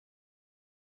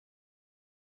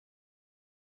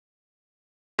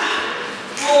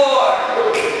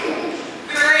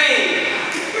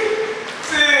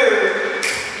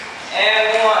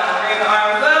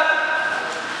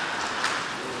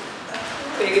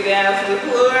it down to the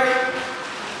floor.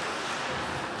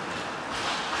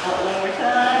 One more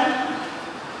time.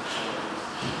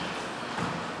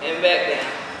 And back down.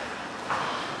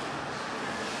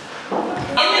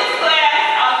 In this class,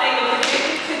 I'll take a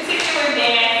particular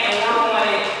dance and work on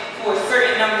it for a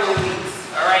certain number of weeks.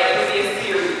 Alright, it will be a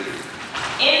series.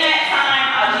 In that time,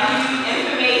 I'll give you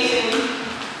information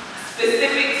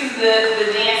specific to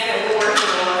the dance that we're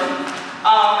working on.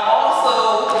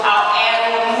 Also, I'll add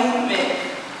on movement,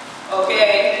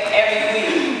 okay, every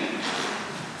week.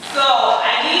 So,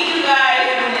 I need you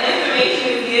guys, when the information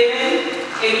is given,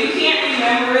 if you can't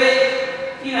remember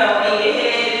it, you know, in your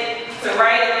head, to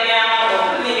write it down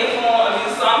or put it in your phone or do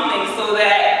something so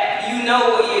that you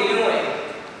know what you're doing.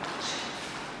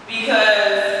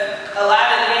 Because a lot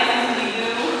of the dances we do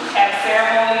have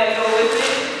ceremony that go with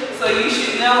it, so you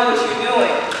should know what you're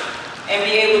doing and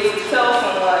be able to tell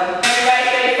someone. Everybody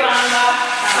say samba?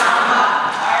 Samba.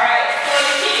 Alright, so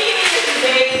the key is the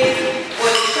baby or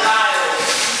the child.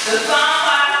 The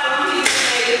samba, some people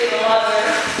say it's the mother.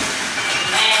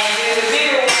 And there's a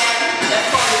bigger one that's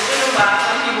called the dunumba.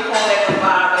 Some people call that the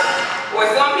father. Or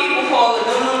some people call the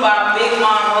dunumba big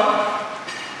mama.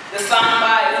 The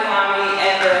samba is mommy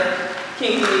and the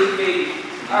king is baby.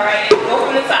 Alright, go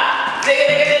from the top. Zig,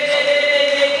 zig, zig, zig, zig.